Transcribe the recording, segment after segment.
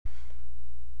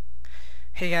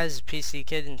Hey guys, it's PC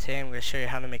Kid, and today I'm going to show you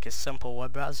how to make a simple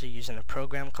web browser using a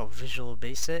program called Visual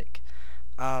Basic.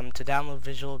 To download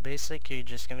Visual Basic, you're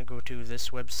just going to go to this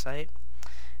website,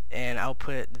 and I'll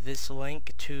put this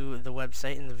link to the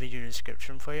website in the video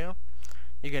description for you.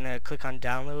 You're going to click on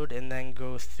download and then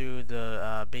go through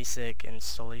the basic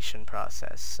installation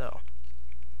process. So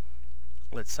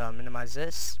let's minimize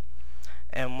this,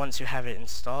 and once you have it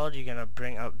installed, you're going to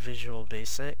bring up Visual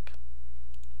Basic.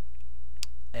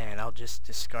 And I'll just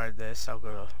discard this. I'll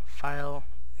go to File,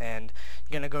 and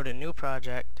you're going to go to New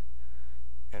Project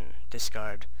and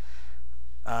discard.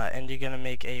 And you're going to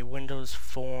make a Windows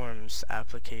Forms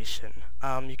application.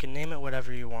 You can name it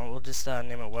whatever you want. We'll just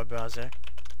name it Web Browser.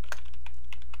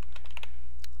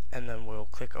 And then we'll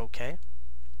click OK.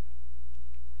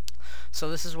 So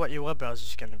this is what your web browser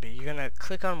is going to be. You're going to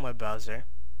click on Web Browser,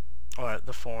 or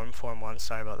the form 1,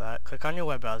 sorry about that. Click on your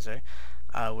web browser,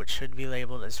 which should be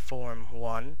labeled as Form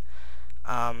 1.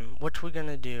 What we're going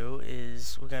to do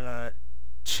is we're going to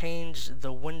change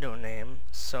the window name.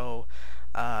 So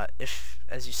if,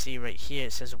 as you see right here,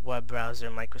 it says Web Browser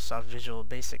Microsoft Visual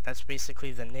Basic, that's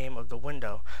basically the name of the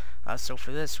window. So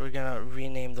for this, we're going to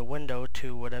rename the window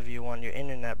to whatever you want your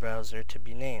internet browser to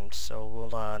be named. So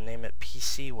we'll name it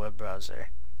PC Web Browser.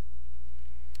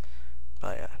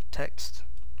 By text.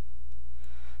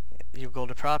 You'll go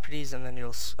to properties, and then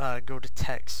you'll go to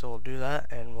text. So we'll do that,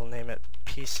 and we'll name it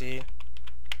PC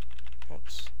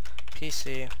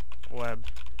Web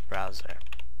Browser.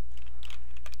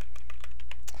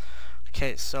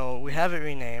 Okay, so we have it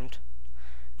renamed,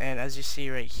 and as you see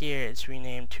right here, it's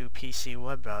renamed to PC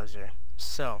Web Browser.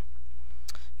 So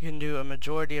you can do a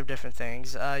majority of different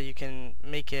things. You can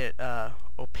make it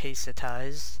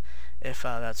opacitized, if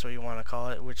that's what you want to call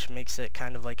it, which makes it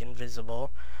kind of like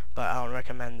invisible, but I don't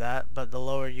recommend that. But the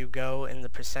lower you go in the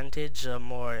percentage, the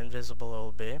more invisible it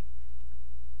will be.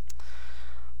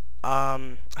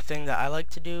 A thing that I like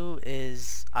to do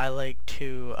is I like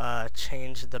to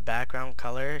change the background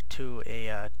color to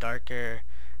a darker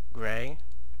gray,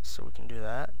 so we can do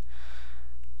that.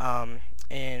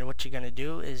 And what you're going to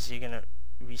do is you're going to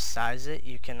resize it.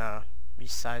 You can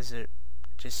resize it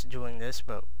just doing this,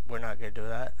 but we're not going to do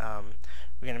that.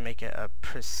 We're going to make it a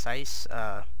precise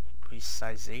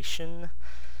resization.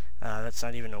 That's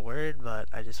not even a word, but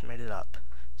I just made it up.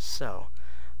 So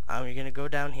you're going to go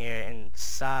down here, and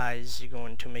size, you're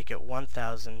going to make it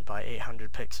 1000 by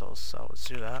 800 pixels. So let's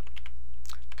do that.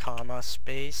 Comma,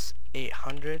 space,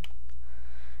 800,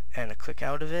 and a click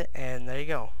out of it, and there you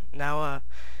go. Now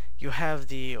you have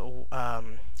the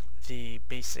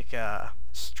basic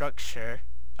structure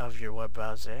of your web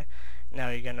browser. Now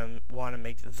you're going to want to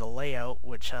make the layout,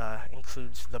 which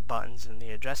includes the buttons in the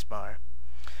address bar.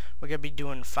 We're going to be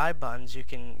doing 5 buttons. You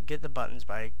can get the buttons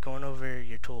by going over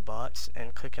your toolbox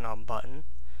and clicking on button,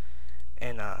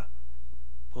 and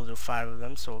we'll do 5 of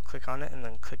them. So we'll click on it and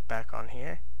then click back on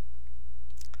here.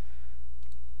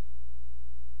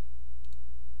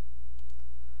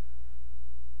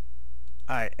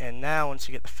 Alright, and now once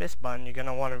you get the 5th button, you're going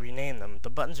to want to rename them. The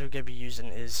buttons we're going to be using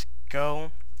is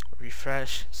go,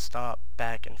 refresh, stop,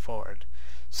 back, and forward.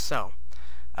 So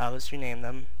let's rename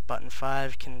them. Button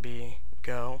 5 can be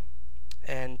go,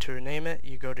 and to rename it,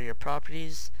 you go to your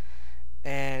properties,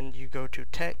 and you go to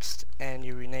text, and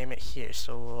you rename it here.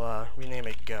 So we'll rename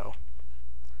it go.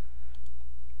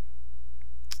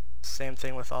 Same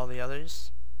thing with all the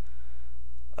others.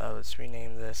 Let's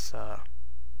rename this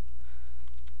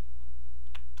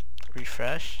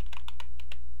refresh.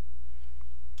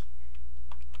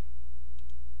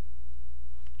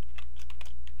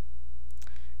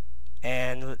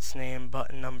 And let's name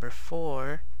button number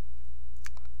 4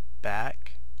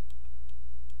 back.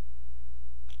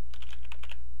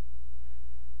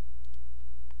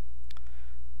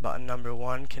 Button number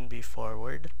 1 can be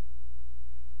forward.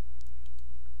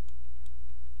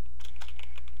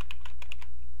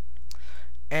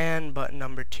 And button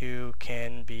number 2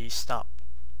 can be stop.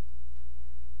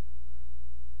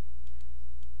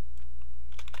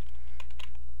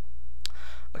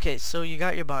 Okay, so you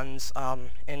got your buttons,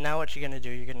 and now what you're going to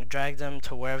do, you're going to drag them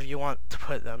to wherever you want to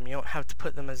put them. You don't have to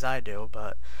put them as I do,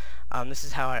 but this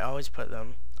is how I always put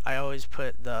them. I always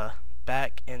put the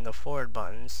back and the forward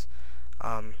buttons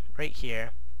right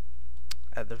here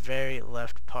at the very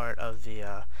left part of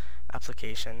the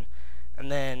application,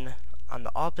 and then on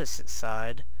the opposite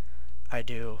side I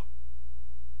do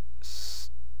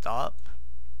stop,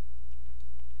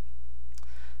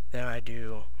 then I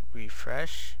do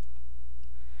refresh,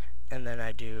 and then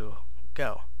I do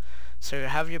go. So you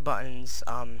have your buttons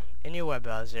in your web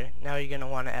browser. Now you're going to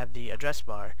want to add the address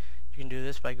bar. You can do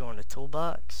this by going to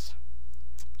Toolbox,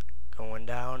 going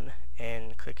down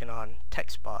and clicking on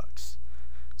text box.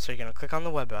 So you're going to click on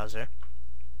the web browser.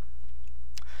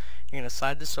 You're going to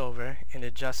slide this over and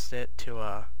adjust it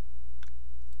to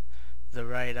the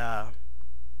right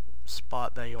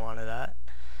spot that you want it at.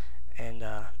 And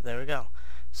there we go.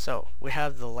 So we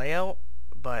have the layout,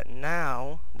 but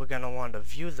now we're going to want to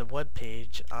view the web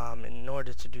page. In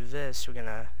order to do this, we're going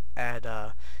to add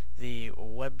the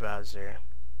web browser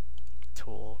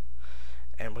tool,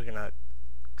 and we're going to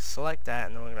select that,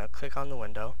 and then we're going to click on the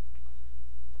window.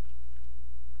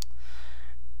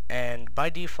 And by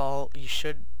default you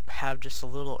should have just a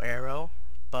little arrow,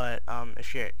 but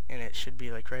if you're in it should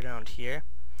be like right around here.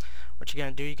 What you're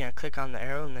going to do, you're going to click on the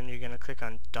arrow, and then you're going to click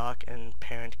on dock and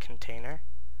parent container,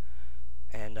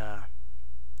 and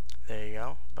there you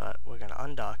go. But we're going to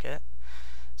undock it.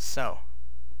 So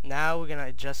now we're going to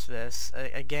adjust this.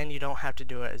 Again, you don't have to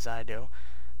do it as I do,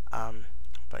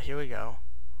 but here we go.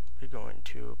 We're going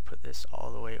to put this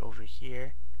all the way over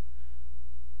here.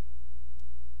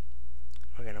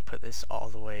 We're going to put this all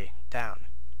the way down.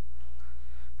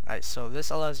 Alright, so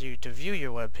this allows you to view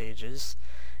your web pages,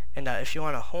 and if you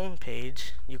want a home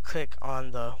page, you click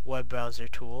on the web browser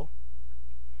tool,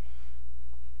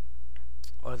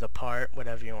 or the part,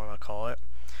 whatever you want to call it,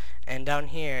 and down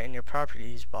here in your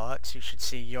properties box you should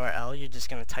see URL. You're just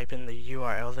going to type in the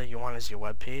URL that you want as your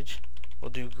web page.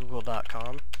 We'll do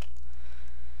google.com,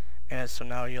 and so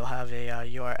now you'll have a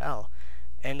URL.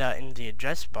 And in the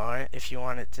address bar, if you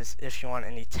want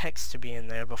any text to be in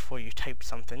there before you type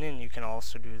something in, you can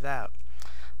also do that.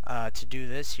 To do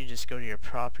this, you just go to your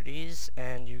properties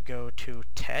and you go to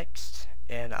text,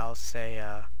 and I'll say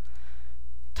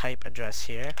type address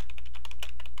here.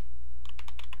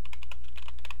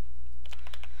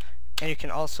 And you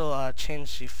can also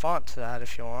change the font to that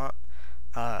if you want.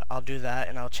 I'll do that,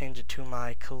 and I'll change it to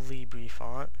my Calibri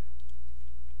font.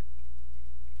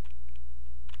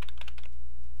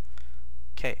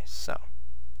 Okay, so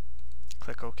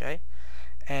click OK,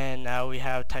 and now we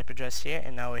have type address here,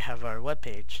 and now we have our web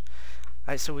page.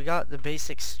 Alright, so we got the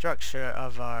basic structure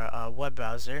of our web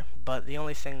browser, but the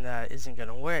only thing that isn't going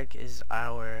to work is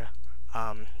our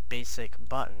basic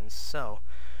buttons. So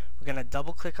we're going to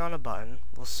double click on a button.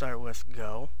 We'll start with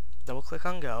Go. Double click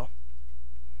on Go,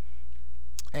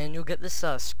 and you'll get this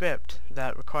script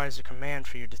that requires a command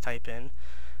for you to type in.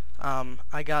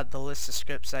 I got the list of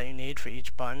scripts that you need for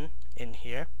each button in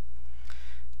here,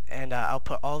 and I'll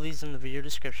put all these in the video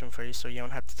description for you so you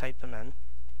don't have to type them in,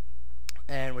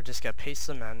 and we're just going to paste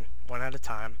them in one at a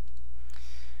time.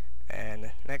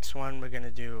 And next one, we're going to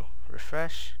do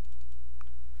refresh,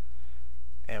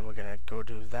 and we're going to go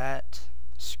to that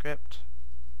script.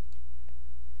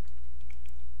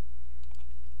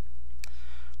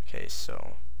 Okay,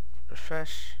 so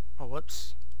refresh. Oh,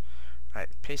 whoops. Alright,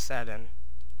 paste that in.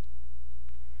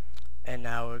 And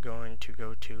now we're going to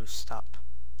go to stop,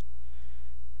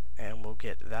 and we'll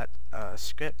get that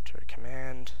script or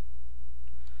command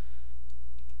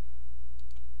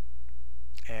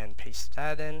and paste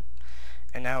that in.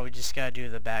 And now we just gotta do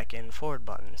the back and forward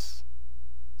buttons.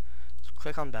 So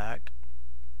click on back,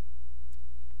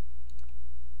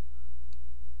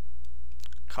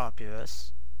 copy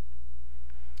this,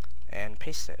 and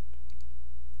paste it.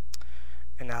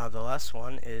 And now the last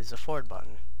one is a forward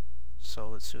button. So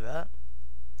let's do that.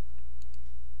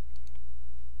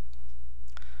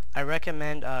 I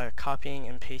recommend copying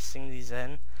and pasting these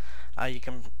in. You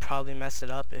can probably mess it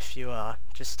up if you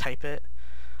just type it.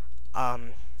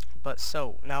 But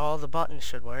so now all the buttons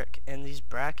should work. And these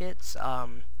brackets,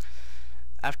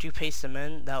 after you paste them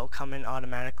in, that will come in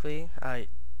automatically. I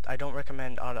don't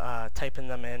recommend typing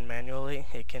them in manually.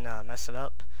 It can mess it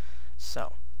up.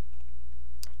 So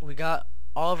we got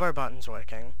all of our buttons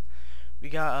working. We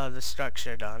got the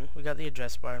structure done, we got the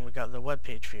address bar, and we got the web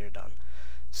page viewer done.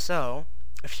 So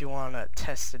if you want to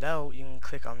test it out, you can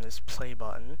click on this play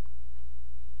button,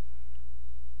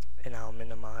 and I'll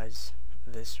minimize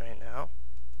this right now.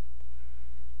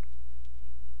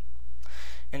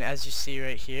 And as you see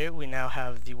right here, we now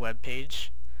have the web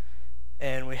page,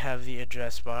 and we have the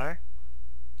address bar,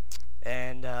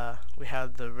 and we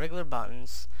have the regular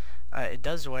buttons. It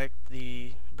does work,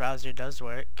 the browser does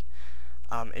work.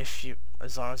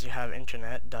 As long as you have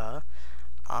internet, duh.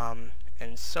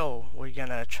 And so we're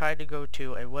gonna try to go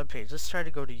to a web page. Let's try to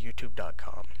go to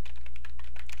youtube.com.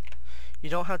 You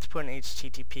don't have to put an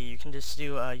HTTP. You can just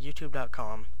do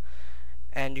youtube.com,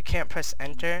 and you can't press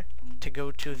enter to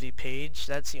go to the page.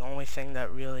 That's the only thing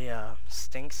that really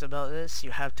stinks about this.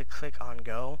 You have to click on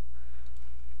go,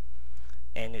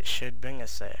 and it should bring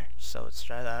us there. So let's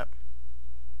try that.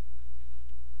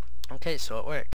 Okay, so it worked.